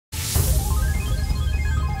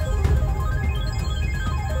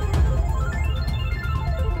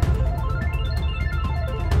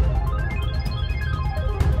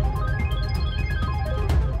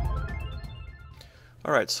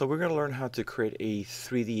Alright, so we're going to learn how to create a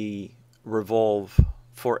 3D revolve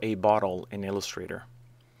for a bottle in Illustrator.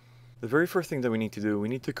 The very first thing that we need to do, we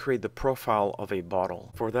need to create the profile of a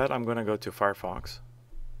bottle. For that, I'm going to go to Firefox,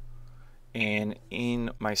 and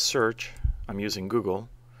in my search, I'm using Google,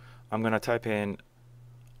 I'm going to type in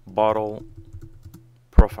bottle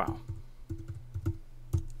profile.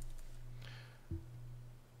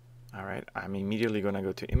 Alright, I'm immediately going to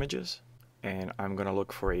go to images, and I'm going to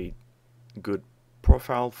look for a good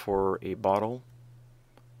profile for a bottle.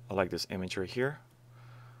 I like this image right here.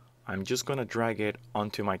 I'm just going to drag it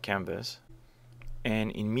onto my canvas,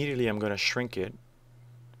 and immediately I'm going to shrink it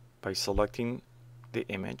by selecting the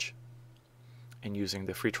image and using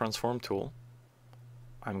the free transform tool.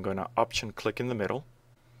 I'm going to option click in the middle.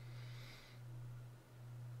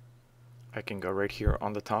 I can go right here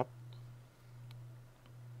on the top.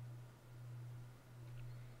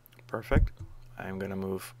 Perfect. I'm going to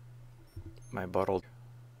move my bottle.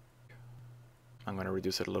 I'm going to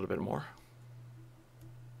reduce it a little bit more.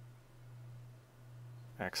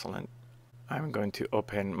 Excellent. I'm going to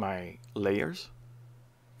open my layers.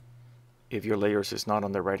 If your layers is not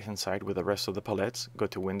on the right hand side with the rest of the palettes, go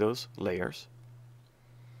to Windows, Layers.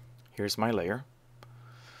 Here's my layer.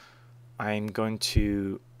 I'm going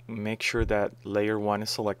to make sure that layer 1 is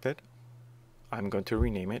selected. I'm going to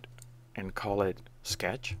rename it and call it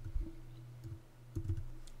Sketch.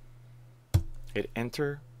 Hit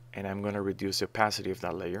enter, and I'm going to reduce the opacity of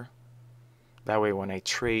that layer. That way when I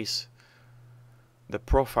trace the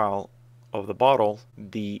profile of the bottle,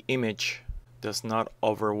 the image does not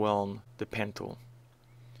overwhelm the pen tool.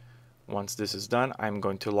 Once this is done, I'm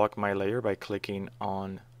going to lock my layer by clicking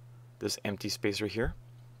on this empty space right here.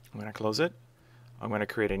 I'm going to close it. I'm going to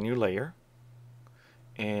create a new layer,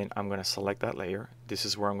 and I'm going to select that layer. This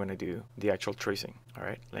is where I'm going to do the actual tracing.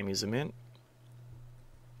 Alright, let me zoom in.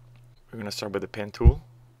 We're going to start with the pen tool.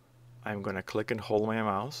 I'm going to click and hold my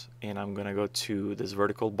mouse, and I'm going to go to this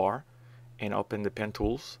vertical bar and open the pen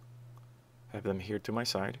tools. I have them here to my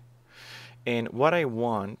side. And what I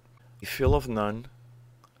want, a fill of none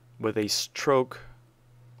with a stroke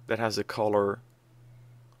that has the color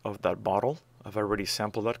of that bottle. I've already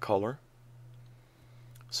sampled that color.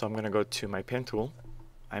 So I'm going to go to my pen tool.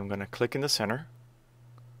 I'm going to click in the center.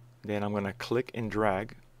 Then I'm going to click and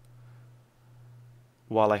drag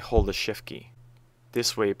while I hold the shift key.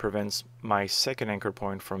 This way it prevents my second anchor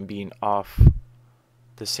point from being off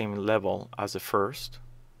the same level as the first.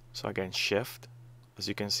 So again, shift. As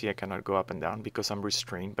you can see, I cannot go up and down because I'm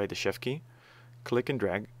restrained by the shift key. Click and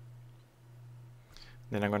drag.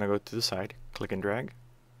 Then I'm going to go to the side, click and drag.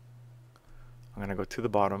 I'm going to go to the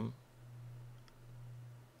bottom,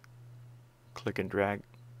 click and drag,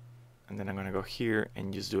 and then I'm going to go here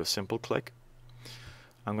and just do a simple click.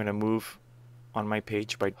 I'm going to move on my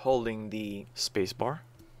page by holding the space bar.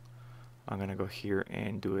 I'm going to go here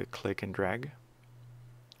and do a click and drag.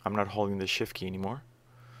 I'm not holding the shift key anymore.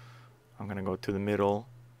 I'm going to go to the middle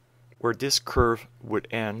where this curve would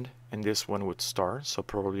end and this one would start, so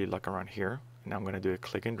probably like around here. And I'm going to do a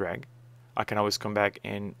click and drag. I can always come back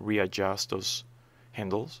and readjust those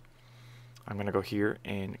handles. I'm going to go here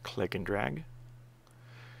and click and drag.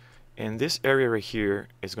 And this area right here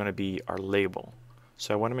is going to be our label.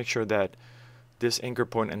 So I want to make sure that this anchor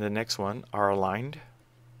point and the next one are aligned.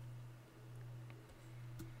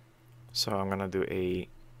 So I'm going to do a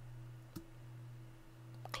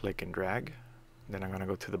click and drag. Then I'm going to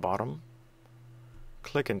go to the bottom,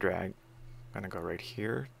 click and drag. I'm going to go right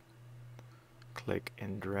here, click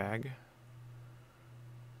and drag,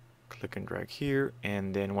 click and drag here,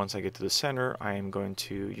 and then once I get to the center, I am going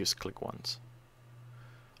to use click once.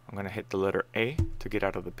 I'm going to hit the letter A to get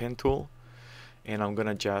out of the pen tool, and I'm going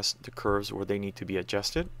to adjust the curves where they need to be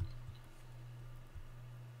adjusted.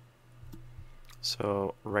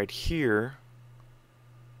 So right here,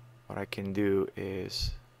 what I can do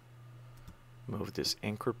is move this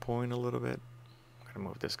anchor point a little bit. I'm going to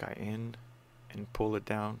move this guy in and pull it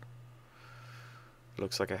down. It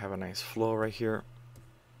looks like I have a nice flow right here.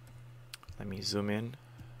 Let me zoom in.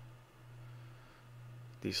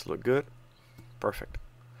 These look good. Perfect.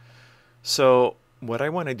 So what I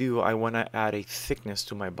want to do, I want to add a thickness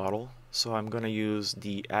to my bottle. So I'm going to use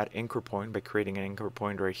the add anchor point by creating an anchor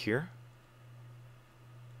point right here.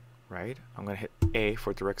 Right? I'm going to hit A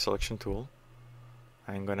for direct selection tool.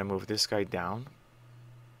 I'm going to move this guy down.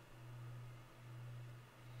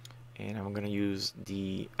 And I'm going to use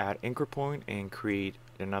the add anchor point and create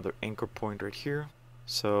another anchor point right here.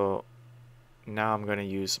 So now I'm going to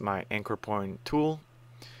use my anchor point tool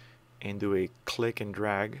and do a click and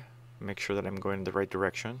drag. Make sure that I'm going in the right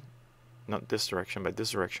direction. Not this direction, but this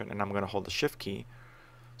direction. And I'm going to hold the shift key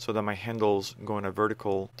so that my handles go in a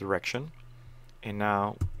vertical direction. And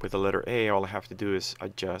now with the letter A, all I have to do is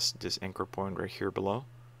adjust this anchor point right here below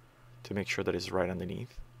to make sure that it's right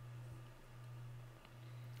underneath.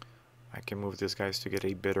 I can move these guys to get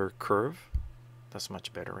a better curve. That's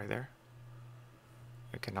much better right there.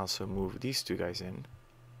 I can also move these two guys in.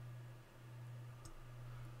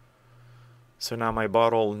 So now my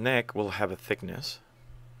bottle neck will have a thickness.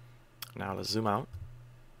 Now let's zoom out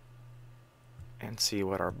and see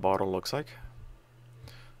what our bottle looks like.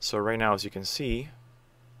 So right now, as you can see,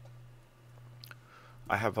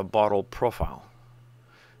 I have a bottle profile.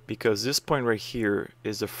 Because this point right here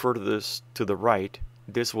is the furthest to the right,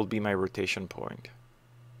 this will be my rotation point.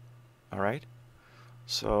 Alright?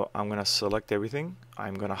 So I'm going to select everything.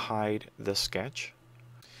 I'm going to hide the sketch.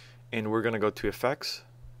 And we're going to go to Effects,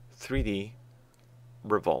 3D,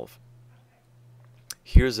 Revolve.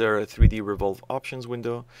 Here's our 3D Revolve options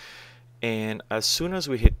window. And as soon as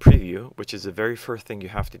we hit Preview, which is the very first thing you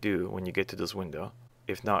have to do when you get to this window,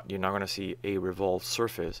 if not, you're not going to see a revolved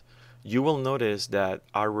surface, you will notice that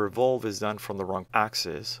our revolve is done from the wrong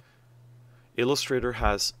axis. Illustrator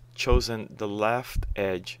has chosen the left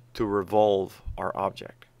edge to revolve our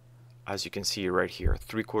object, as you can see right here,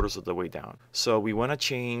 3/4 of the way down. So we want to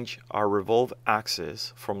change our revolve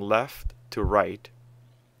axis from left to right,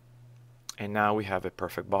 and now we have a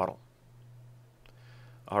perfect bottle.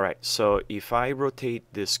 Alright, so if I rotate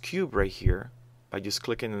this cube right here by just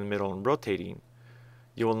clicking in the middle and rotating,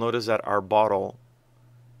 you will notice that our bottle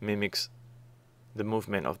mimics the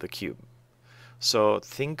movement of the cube. So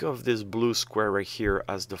think of this blue square right here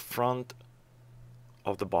as the front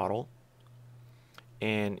of the bottle,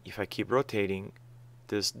 and if I keep rotating,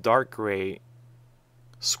 this dark gray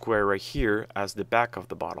square right here as the back of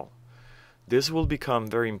the bottle. This will become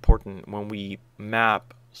very important when we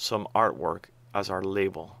map some artwork as our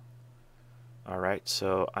label. Alright,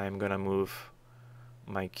 so I'm gonna move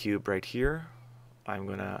my cube right here. I'm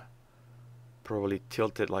gonna probably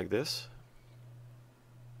tilt it like this.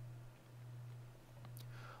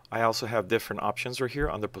 I also have different options right here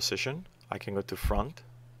under position. I can go to front,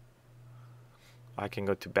 I can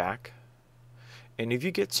go to back, and if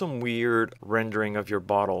you get some weird rendering of your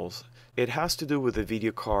bottles, it has to do with the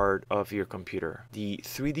video card of your computer. The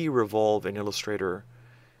 3D Revolve in Illustrator,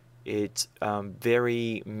 it's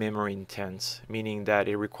very memory intense, meaning that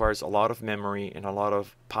it requires a lot of memory and a lot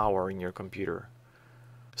of power in your computer.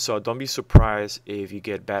 So don't be surprised if you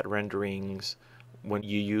get bad renderings when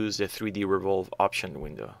you use the 3D Revolve option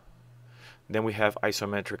window. Then we have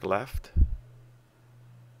isometric left,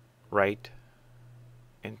 right,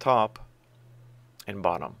 and top, and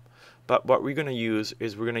bottom. But what we're going to use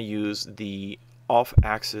is we're going to use the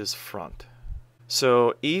off-axis front.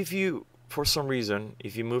 So if you, for some reason,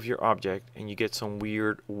 if you move your object and you get some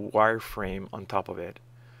weird wireframe on top of it,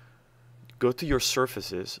 go to your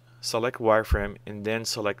surfaces, select wireframe, and then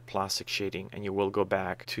select plastic shading, and you will go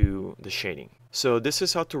back to the shading. So this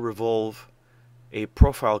is how to revolve a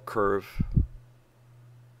profile curve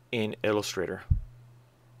in Illustrator.